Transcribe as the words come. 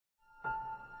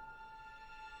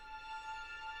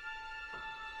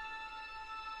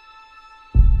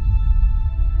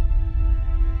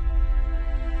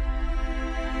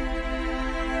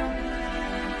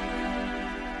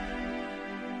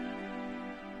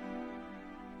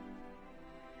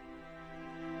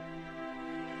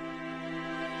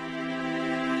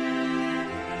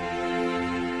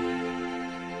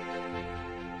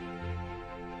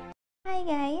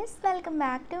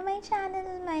back to my channel,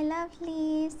 my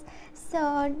lovelies.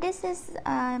 So this is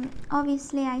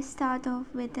obviously I start off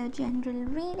with a general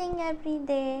reading every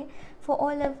day for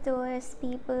all of those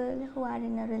people who are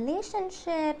in a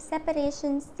relationship,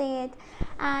 separation state,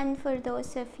 and for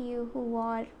those of you who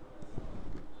are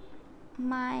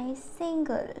my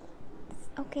single.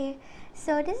 Okay,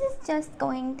 so this is just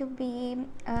going to be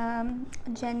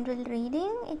general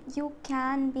reading. You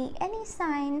can be any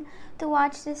sign to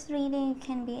watch this reading. It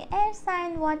can be air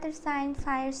sign, water sign,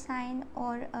 fire sign,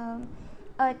 or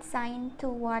earth sign to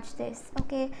watch this.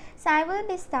 Okay, so I will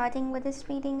be starting with this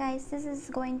reading, guys. This is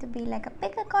going to be like a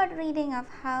pick a card reading of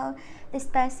how this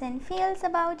person feels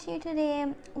about you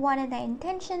today. What are their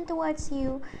intention towards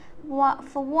you?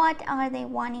 What are they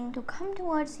wanting to come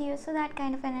towards you? So that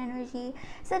kind of an energy.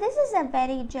 So this is a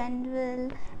very general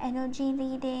energy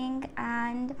reading,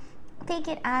 and take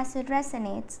it as it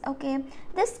resonates. Okay,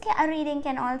 this reading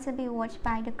can also be watched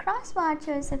by the cross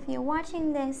watchers. If you're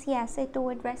watching this, yes, it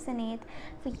would resonate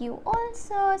for you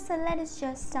also. So let us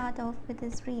just start off with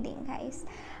this reading, guys.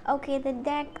 Okay, the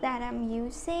deck that I'm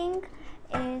using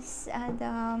is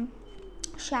the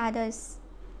Shadows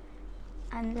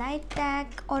and Light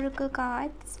deck oracle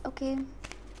cards. Okay,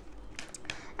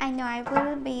 I know I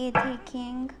will be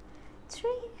taking 3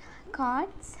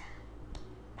 cards.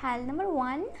 Pile number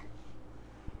 1.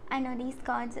 I know these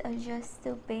cards are just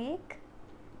too big,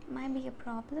 might be a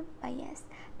problem, but yes.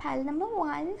 Pile number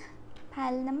 1,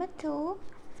 pile number 2,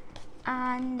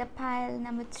 and the pile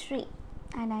number 3.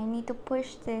 And I need to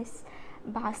push this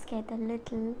basket a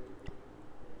little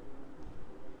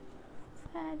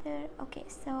further. Okay,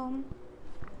 so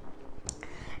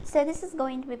this is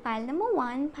going to be pile number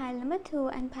 1, pile number 2,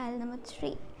 and pile number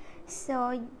 3.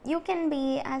 So you can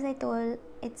be, as I told,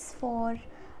 it's for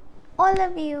all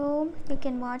of you. You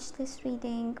can watch this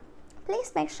reading.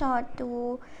 Please make sure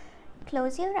to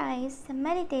close your eyes and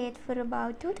meditate for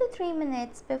about 2 to 3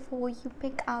 minutes before you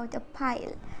pick out a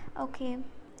pile. Okay,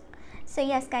 so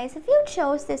yes, guys, if you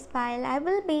chose this pile, I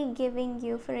will be giving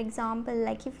you, for example,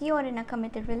 like if you are in a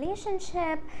committed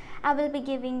relationship, I will be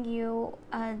giving you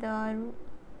the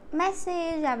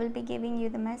message. I will be giving you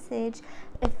the message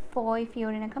if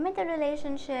you're in a committed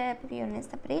relationship, if you're in a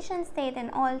separation state,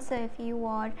 and also if you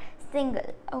are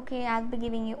single. Okay, I'll be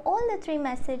giving you all the 3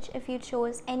 message if you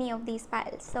chose any of these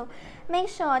piles. So make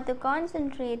sure to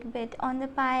concentrate a bit on the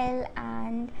pile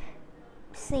and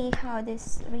see how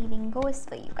this reading goes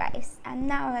for you guys. And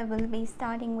now I will be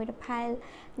starting with a pile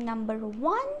number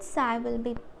 1. So I will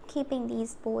be keeping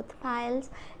these both piles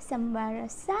somewhere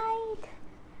aside,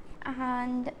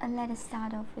 and let us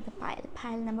start off with the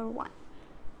pile number 1.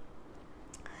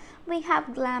 We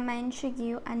have glamour,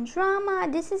 intrigue, and drama.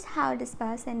 This is how this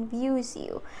person views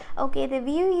you. Okay, they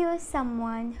view you as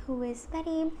someone who is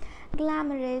very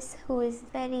glamorous, who is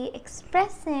very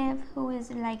expressive, who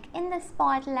is like in the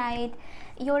spotlight.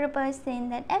 You're a person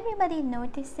that everybody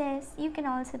notices. You can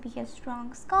also be a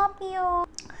strong Scorpio,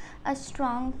 a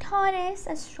strong Taurus,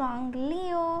 a strong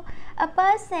Leo, a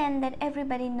person that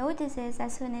everybody notices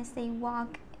as soon as they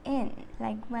walk in.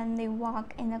 Like when they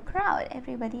walk in a crowd,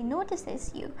 everybody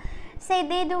notices you. Say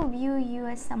they do view you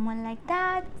as someone like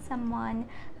that, someone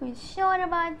who is sure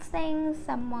about things,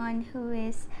 someone who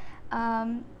is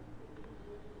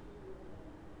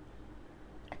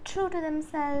true to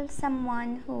themselves,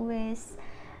 someone who is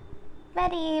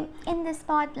very in the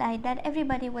spotlight, that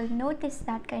everybody will notice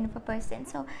that kind of a person.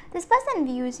 So this person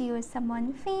views you as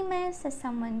someone famous, as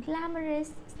someone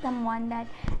glamorous, someone that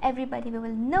everybody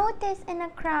will notice in a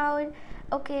crowd.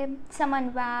 Okay,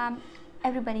 someone where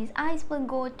everybody's eyes will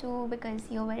go to because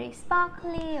you're very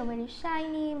sparkly, you're very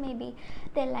shiny. Maybe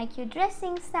they like your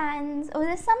dressing sense, or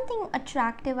there's something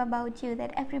attractive about you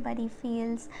that everybody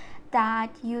feels that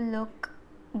you look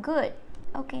good.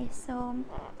 Okay, so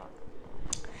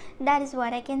that is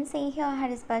what I can say here, how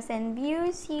this person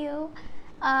views you.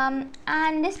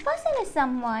 And this person is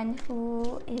someone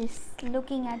who is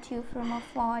looking at you from a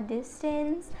far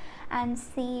distance and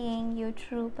seeing your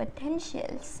true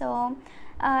potential. So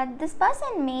this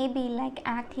person may be like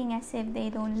acting as if they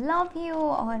don't love you,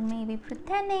 or maybe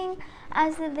pretending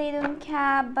as if they don't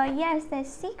care, but yes, they're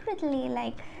secretly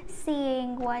like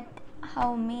seeing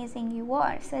how amazing you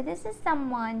are. So this is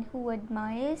someone who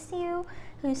admires you,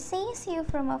 who sees you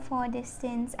from a far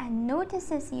distance and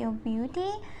notices your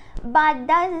beauty, but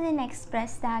doesn't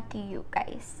express that to you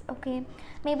guys. Okay,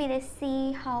 maybe they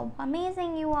see how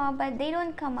amazing you are, but they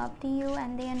don't come up to you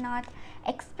and they are not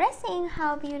expressing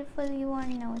how beautiful you are.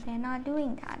 No, they're not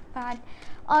doing that. But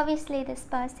obviously this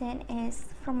person is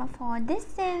from a far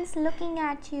distance looking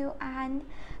at you and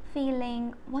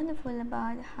feeling wonderful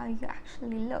about how you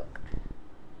actually look.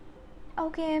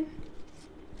 Okay,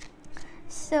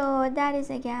 So that is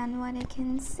again what I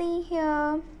can see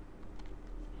here.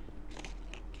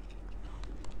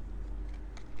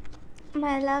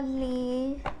 My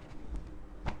lovely.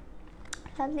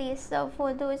 So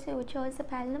for those who chose the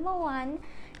pile number 1,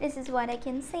 this is what I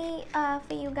can say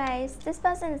for you guys. This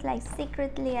person is like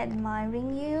secretly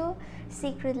admiring you,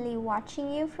 secretly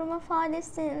watching you from a far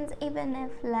distance, even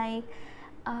if like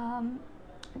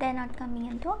they're not coming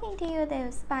and talking to you,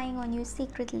 they're spying on you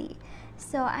secretly.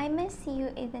 So I miss you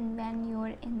even when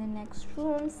you're in the next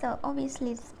room. So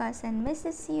obviously this person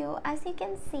misses you. As you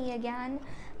can see again,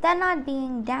 they're not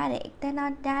being direct, they're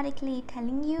not directly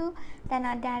telling you, they're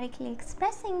not directly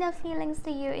expressing their feelings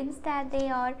to you. Instead they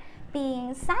are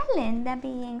being silent,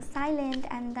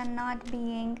 and they're not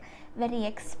being very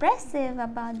expressive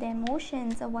about their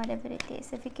emotions or whatever it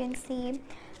is. If you can see,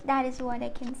 that is what I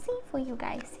can see for you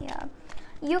guys here.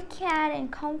 You care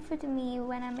and comfort me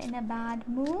when I'm in a bad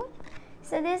mood.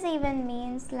 So this even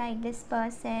means like this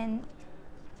person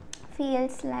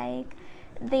feels like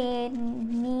they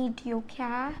need your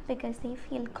care because they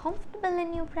feel comfortable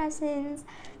in your presence,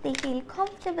 they feel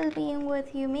comfortable being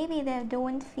with you. Maybe they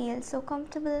don't feel so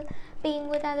comfortable being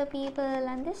with other people,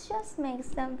 and this just makes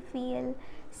them feel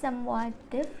somewhat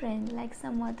different, like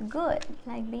somewhat good.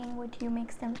 Like being with you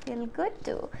makes them feel good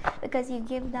too, because you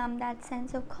give them that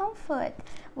sense of comfort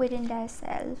within their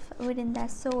self, within their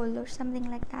soul, or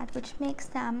something like that, which makes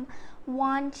them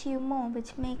want you more,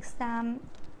 which makes them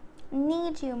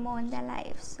need you more in their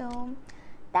life. So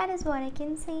that is what I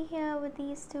can say here with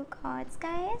these 2 cards,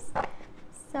 guys.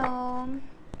 So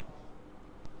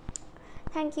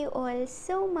thank you all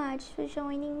so much for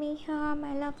joining me here,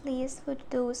 my lovelies. For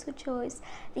those who chose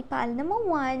the pile number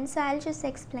 1, so I'll just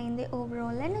explain the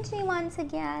overall energy once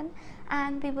again,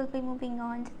 and we will be moving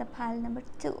on to the pile number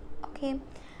 2. Okay,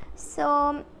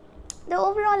 so the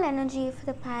overall energy for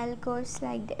the pile goes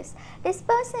like this. This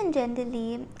person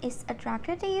generally is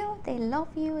attracted to you, they love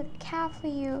you, they care for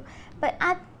you, but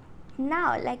at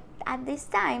this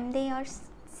time they are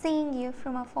seeing you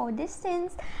from a far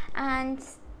distance and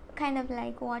kind of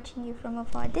like watching you from a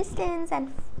far distance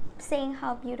and saying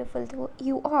how beautiful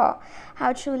you are,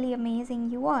 how truly amazing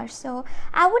you are. So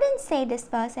I wouldn't say this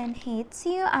person hates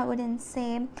you, I wouldn't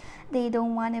say they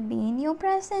don't want to be in your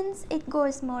presence. It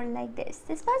goes more like this: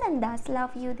 this person does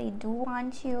love you, they do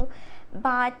want you,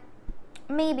 but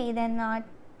maybe they're not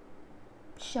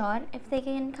sure if they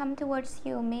can come towards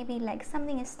you. Maybe like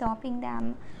something is stopping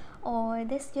them, or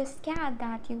they're just scared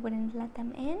that you wouldn't let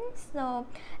them in. So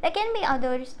there can be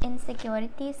other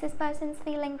insecurities this person's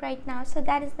feeling right now, so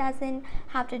that doesn't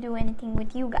have to do anything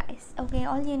with you guys. Okay,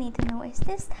 all you need to know is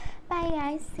this. Bye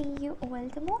guys, see you all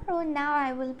tomorrow. Now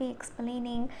I will be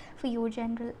explaining for your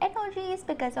general energies,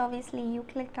 because obviously you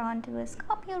clicked on to a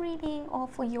Scorpio reading or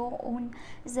for your own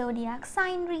zodiac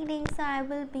sign reading. So I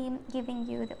will be giving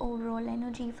you the overall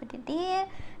energy for today,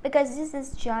 because this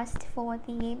is just for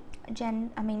the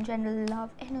general love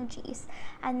energies.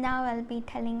 And now I'll be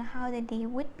telling how the day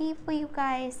would be for you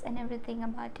guys and everything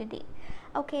about today.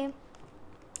 Okay,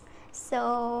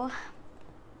 so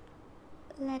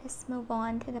let us move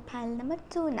on to the pile number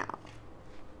 2 now.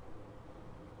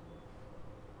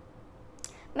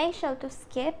 Make sure to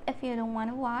skip if you don't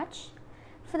want to watch.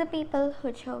 For the people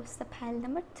who chose the pile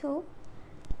number 2,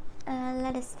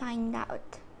 let us find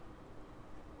out.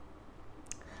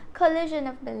 Collision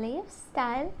of beliefs,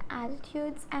 style,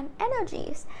 attitudes and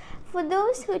energies. For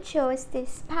those who chose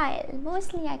this pile,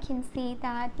 mostly I can see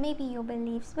that maybe your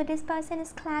beliefs with this person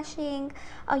is clashing,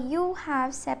 or you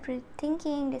have separate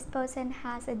thinking, this person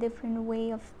has a different way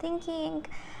of thinking,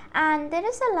 and there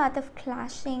is a lot of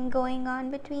clashing going on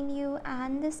between you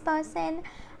and this person.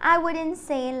 I wouldn't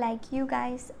say like you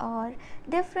guys are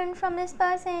different from this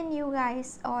person, you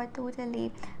guys are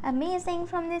totally amazing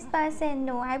from this person.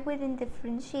 No, I wouldn't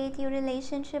differentiate your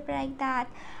relationship like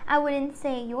that. I wouldn't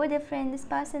say you're different, this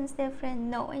person's different.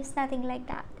 No, it's nothing like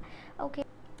that. Okay,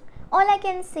 all I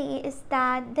can say is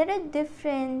that there are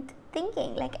different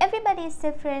thinking. Like everybody is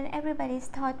different, everybody's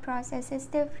thought process is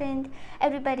different,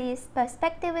 everybody's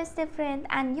perspective is different,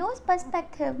 and your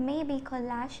perspective may be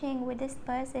clashing with this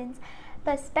person's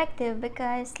perspective,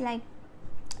 because like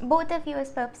both of your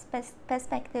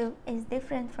perspective is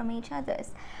different from each other's.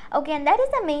 Okay, and that is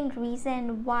the main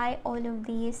reason why all of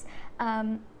these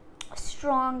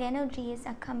strong energies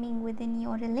are coming within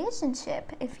your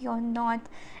relationship. If you're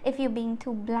being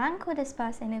too blank with this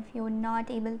person, if you're not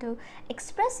able to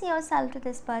express yourself to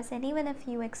this person, even if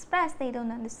you express, they don't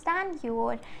understand you,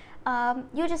 or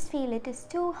you just feel it is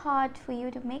too hard for you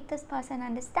to make this person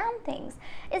understand things.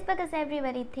 It's because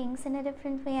everybody thinks in a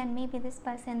different way, and maybe this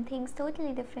person thinks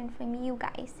totally different from you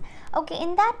guys. Okay,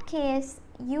 in that case,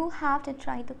 you have to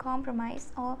try to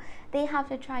compromise, or they have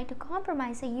to try to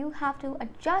compromise, so you have to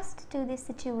adjust to this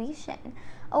situation.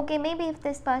 Okay, maybe if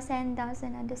this person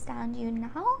doesn't understand you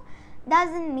now,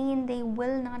 doesn't mean they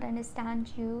will not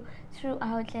understand you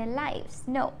throughout their lives.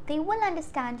 No, they will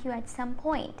understand you at some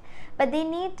point, but they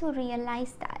need to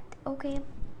realize that. Okay,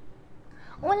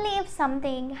 only if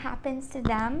something happens to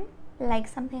them, like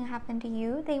something happened to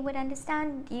you, they would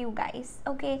understand you guys.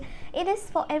 Okay, it is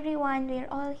for everyone. We're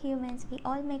all humans, we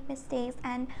all make mistakes,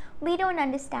 and we don't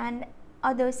understand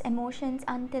others' emotions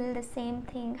until the same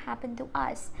thing happened to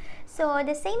us. So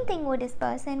the same thing with this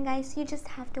person, guys. You just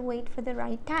have to wait for the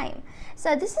right time.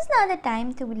 So this is not the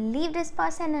time to leave this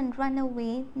person and run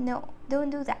away. No, don't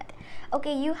do that.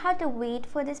 Okay, you have to wait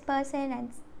for this person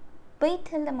and wait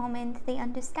till the moment they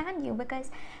understand you, because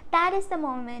that is the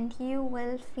moment you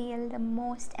will feel the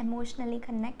most emotionally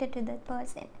connected to that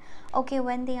person. Okay,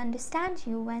 when they understand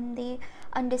you, when they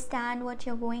understand what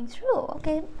you're going through.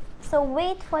 Okay, so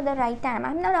wait for the right time.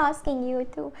 I'm not asking you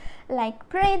to like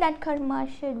pray that karma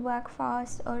should work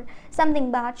fast or something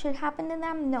bad should happen to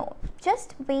them. No,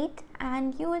 just wait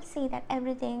and you will see that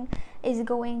everything is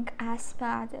going as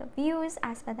per the views,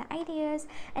 as per the ideas,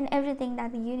 and everything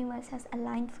that the universe has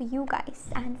aligned for you guys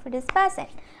and for this person.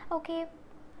 Okay,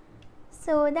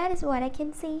 so that is what I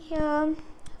can see here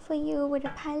for you with the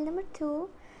pile number 2.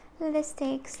 Let's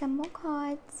take some more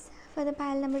cards for the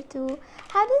pile number 2.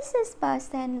 How does this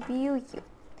person view you?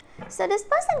 So this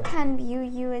person can view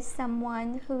you as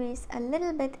someone who is a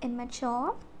little bit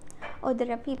immature, or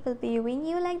there are people viewing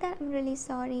you like that. I'm really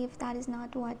sorry if that is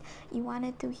not what you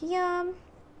wanted to hear.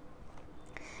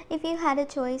 If you had a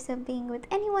choice of being with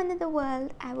anyone in the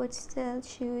world, I would still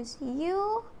choose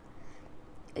you.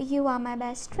 You are my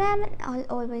best friend, I'll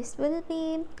always will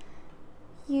be.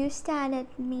 You stand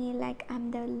at me like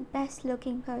I'm the best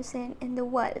looking person in the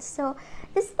world. So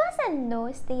this person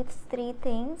knows these 3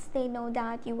 things. They know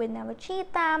that you would never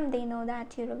cheat them. They know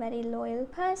that you're a very loyal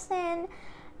person.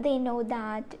 They know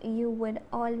that you would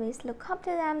always look up to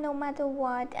them no matter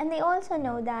what. And they also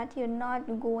know that you're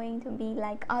not going to be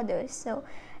like others. So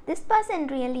this person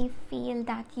really feel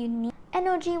that you need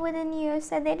energy within you.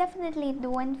 So they definitely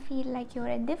don't feel like you're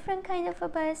a different kind of a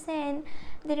person.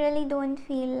 They really don't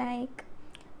feel like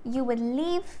you would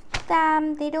leave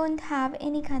them. They don't have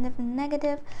any kind of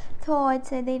negative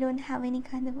thoughts, or they don't have any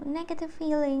kind of negative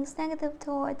feelings, negative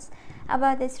thoughts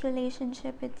about this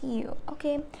relationship with you.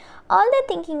 Okay, all they're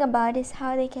thinking about is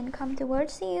how they can come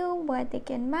towards you, what they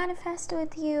can manifest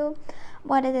with you,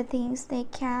 what are the things they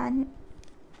can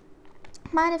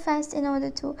manifest in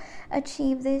order to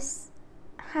achieve this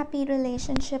happy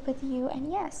relationship with you.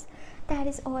 And yes, that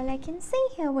is all I can say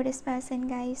here with this person,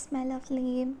 guys. My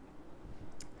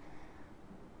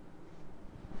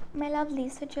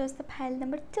lovelies who chose the pile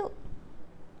number 2.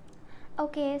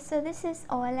 Okay, so this is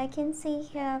all I can see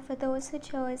here for those who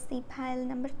chose the pile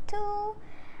number 2.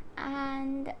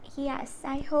 And yes,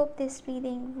 I hope this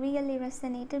reading really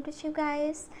resonated with you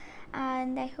guys,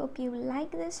 and I hope you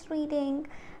like this reading.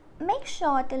 Make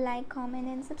sure to like, comment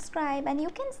and subscribe, and you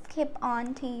can skip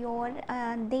on to your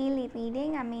daily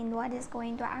reading. I mean, what is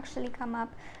going to actually come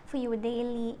up for you,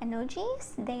 daily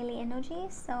energies.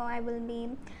 So I will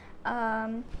be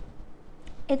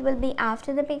it will be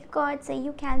after the big card, so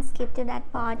you can skip to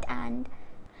that part and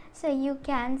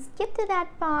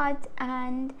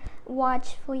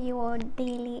watch for your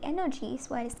daily energies,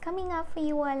 what is coming up for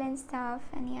you all and stuff.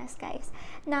 And yes, guys,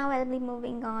 now I'll be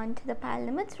moving on to the pile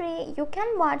number 3. You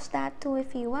can watch that too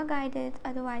if you are guided,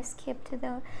 otherwise skip to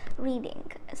the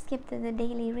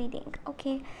daily reading.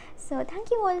 Okay, so thank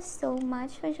you all so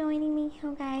much for joining me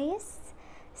here, guys.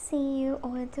 See you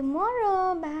all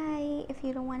tomorrow. Bye. If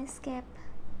you don't want to skip.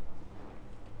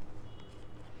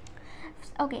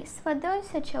 Okay, so for those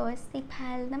who chose the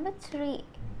pile number 3.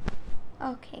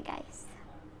 Okay, guys.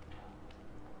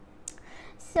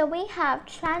 So we have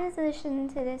transition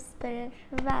to the spirit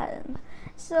realm.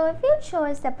 So if you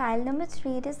chose the pile number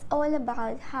 3, it is all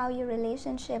about how your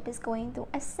relationship is going to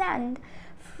ascend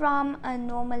from a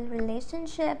normal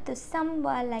relationship to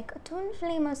somewhere like a twin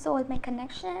flame or soulmate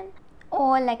connection.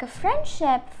 or like a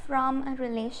friendship from a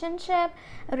relationship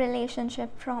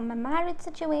from a marriage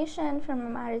situation, from a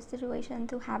marriage situation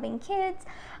to having kids,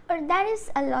 or there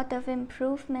is a lot of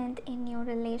improvement in your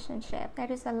relationship,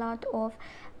 there is a lot of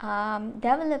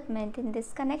development in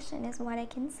this connection is what I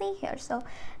can see here. So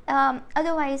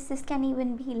otherwise this can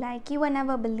even be like you were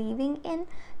never believing in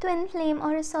twin flame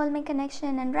or a soulmate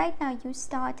connection, and right now you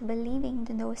start believing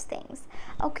in those things.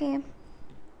 Okay,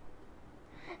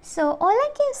 so all I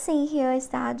can see here is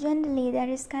that generally there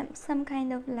is some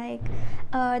kind of like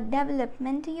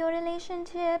development to your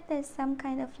relationship. There's some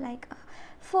kind of like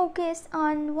focus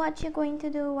on what you're going to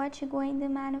do, what you're going to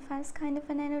manifest kind of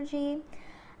an energy.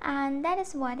 And that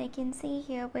is what I can see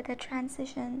here with the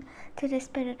transition to the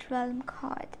spirit realm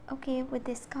card. Okay, with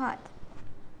this card.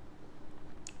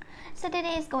 So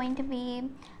today is going to be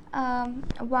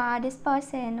why this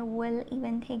person will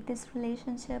even take this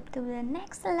relationship to the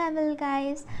next level,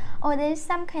 guys, or there is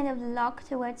some kind of luck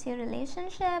towards your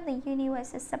relationship. The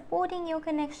universe is supporting your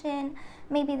connection.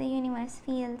 Maybe the universe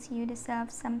feels you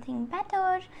deserve something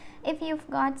better. If you've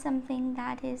got something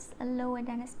that is lower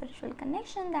than a spiritual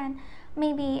connection, then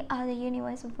maybe the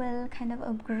universe will kind of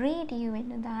upgrade you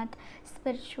into that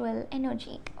spiritual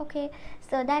energy. Okay,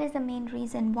 so that is the main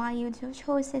reason why you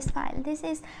chose this file. This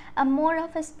is a more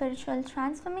of a spiritual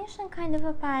transformation kind of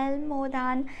a file, more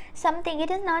than something. It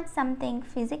is not something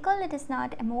physical, it is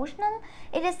not emotional,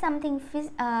 it is something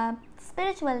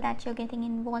spiritual that you're getting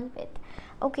involved with.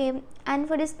 Okay, and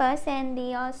for this person,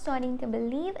 they are starting to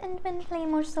believe in twin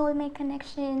flame or soulmate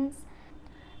connections.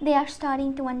 They are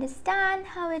starting to understand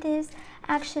how it is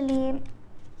actually,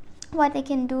 what they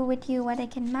can do with you, what they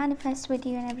can manifest with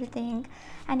you and everything.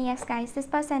 And yes, guys, this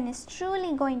person is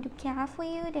truly going to care for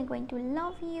you. They're going to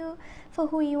love you for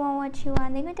who you are, what you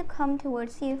are. They're going to come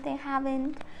towards you if they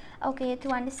haven't. Okay, to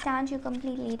understand you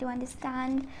completely, to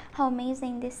understand how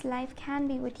amazing this life can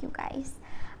be with you guys.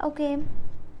 Okay,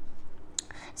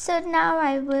 so now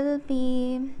I will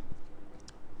be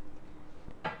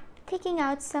taking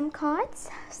out some cards,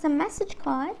 some message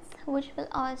cards, which will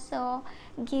also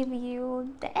give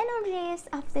you the energies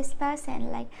of this person,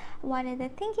 like what are they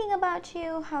thinking about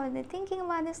you, how are they thinking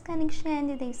about this connection,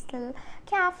 do they still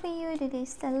care for you, do they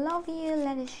still love you?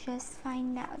 Let us just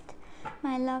find out.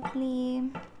 My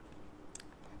lovelies,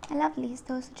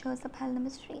 those who chose the pile number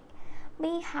 3,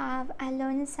 we have I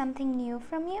learned something new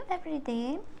from you every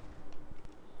day.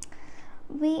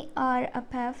 We are a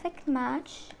perfect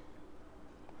match.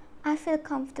 I feel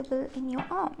comfortable in your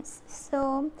arms.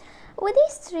 So with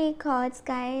these 3 cards,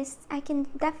 guys, I can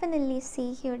definitely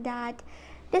see here that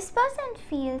this person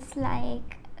feels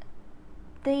like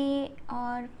they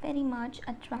are very much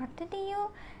attracted to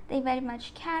you. They very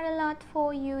much care a lot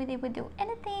for you. They would do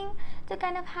anything to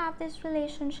kind of have this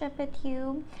relationship with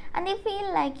you, and they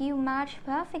feel like you match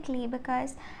perfectly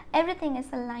because everything is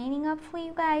aligning up for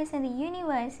you guys, and the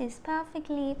universe is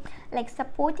perfectly like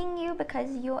supporting you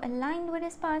because you're aligned with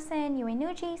this person, your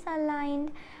energies are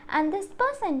aligned, and this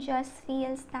person just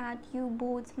feels that you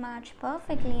both match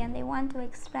perfectly, and they want to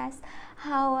express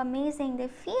how amazing they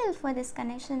feel for this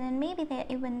connection, and maybe they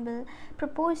even will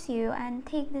propose you and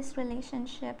take this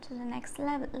relationship to the next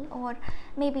level. Or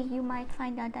maybe you might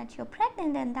find out that you're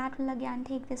pregnant, and that will again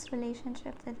take this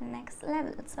relationship to the next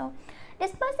level. So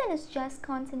this person is just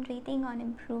concentrating on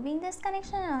improving this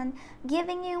connection, on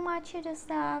giving you what you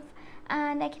deserve.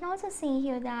 And I can also see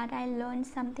here that I learned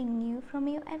something new from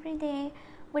you every day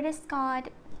with this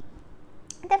card.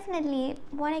 Definitely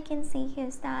what I can see here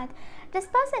is that this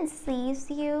person sees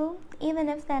you even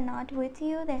if they're not with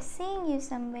you. They're seeing you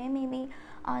somewhere, maybe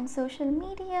on social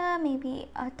media, maybe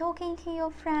talking to your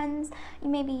friends,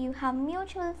 maybe you have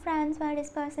mutual friends where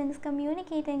this person is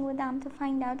communicating with them to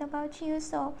find out about you.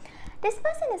 So this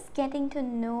person is getting to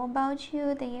know about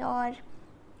you. They are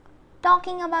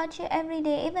talking about you every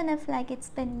day, even if like it's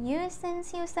been years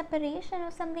since your separation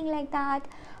or something like that,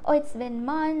 or it's been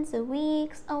months or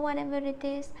weeks or whatever it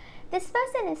is. This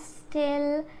person is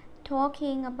still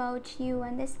talking about you,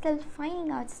 and they're still finding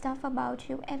out stuff about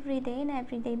you every day on an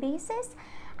everyday basis,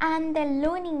 and they're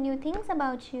learning new things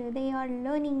about you. They are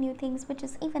learning new things which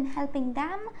is even helping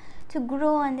them to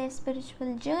grow on their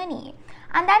spiritual journey.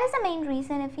 And that is the main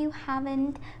reason, if you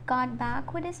haven't got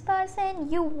back with this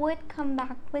person, you would come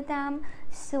back with them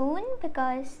soon,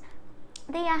 because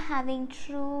they are having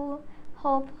true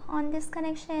hope on this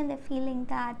connection. They're feeling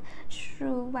that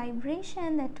true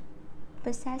vibration, that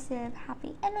possessive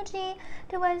happy energy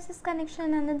towards this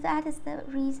connection, and that is the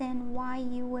reason why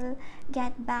you will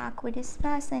get back with this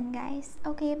person, guys.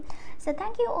 Okay, so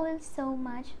thank you all so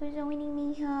much for joining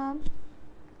me here,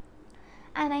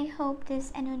 and and I hope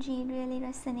this energy really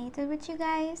resonated with you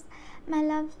guys, my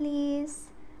lovelies.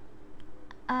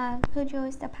 Who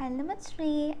chose the pile number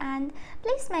 3, and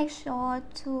please make sure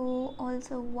to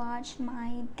also watch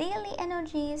my daily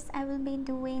energies. I will be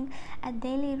doing a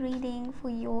daily reading for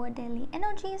your daily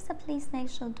energies, so please make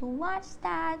sure to watch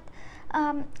that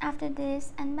after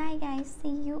this. And bye guys,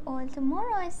 see you all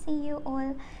tomorrow. I see you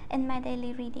all in my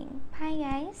daily reading. Bye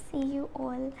guys, see you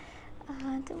all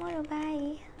tomorrow.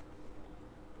 Bye.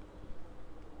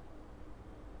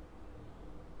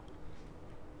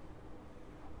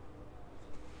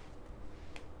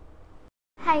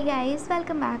 Hi guys,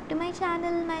 welcome back to my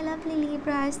channel, my lovely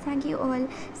Libras. Thank you all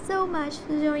so much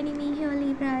for joining me here,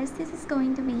 Libras. This is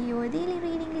going to be your daily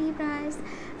reading, Libras,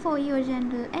 for your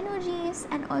general energies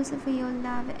and also for your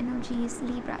love energies,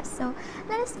 Libras. So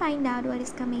let us find out what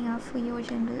is coming up for your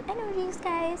general energies,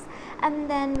 guys, and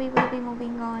then we will be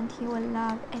moving on to your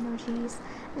love energies,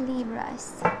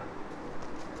 Libras.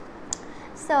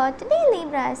 So today,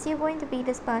 Libras, you're going to be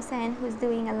this person who's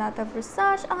doing a lot of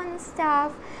research on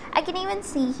stuff. I can even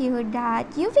see here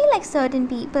that you feel like certain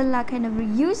people are kind of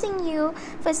using you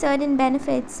for certain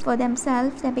benefits for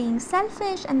themselves. They're being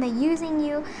selfish and they're using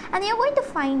you, and you're going to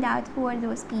find out who are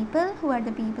those people, who are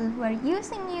the people who are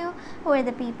using you, who are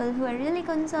the people who are really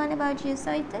concerned about you.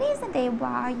 So today is the day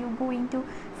where you're going to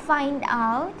find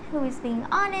out who is being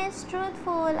honest,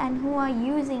 truthful, and who are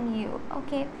using you.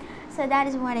 Okay, so that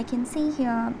is what I can see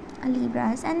here,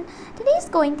 Libras. And today is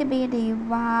going to be a day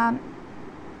where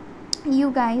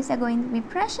you guys are going to be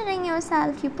pressuring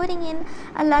yourself. You're putting in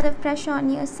a lot of pressure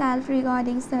on yourself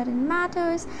regarding certain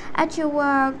matters at your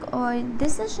work or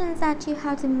decisions that you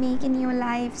have to make in your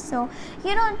life. So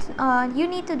you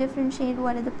need to differentiate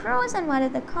what are the pros and what are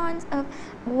the cons of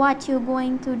what you're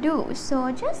going to do.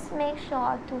 So just make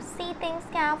sure to see things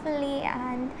carefully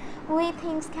and weigh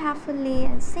things carefully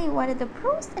and see what are the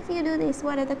pros if you do this,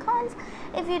 what are the cons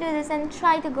if you do this, and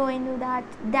try to go into that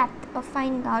depth of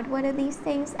finding out what are these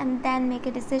things and then make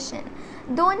a decision.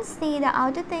 Don't see the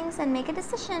outer things and make a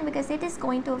decision, because it is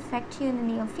going to affect you in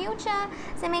the near future.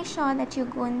 So make sure that you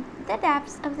go in the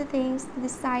depths of the things to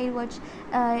decide which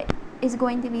is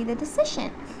going to be the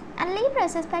decision. And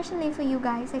Libras, especially for you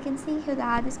guys, I can see here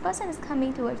that this person is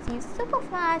coming towards you super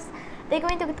fast. They're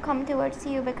going to come towards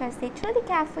you because they truly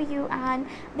care for you and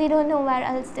they don't know where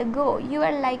else to go. You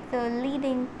are like the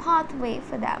leading pathway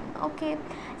for them. Okay,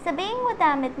 so being with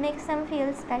them, it makes them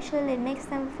feel special. It makes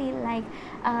them feel like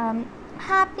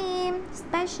happy,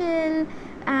 special,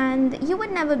 and you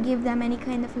would never give them any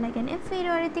kind of like an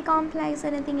inferiority complex or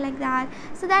anything like that.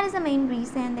 So that is the main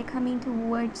reason they're coming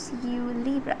towards you,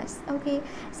 Libras. Okay,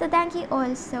 so thank you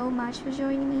all so much for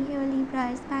joining me here,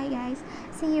 Libras. Bye guys,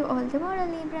 see you all tomorrow,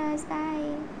 Libras.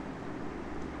 Bye.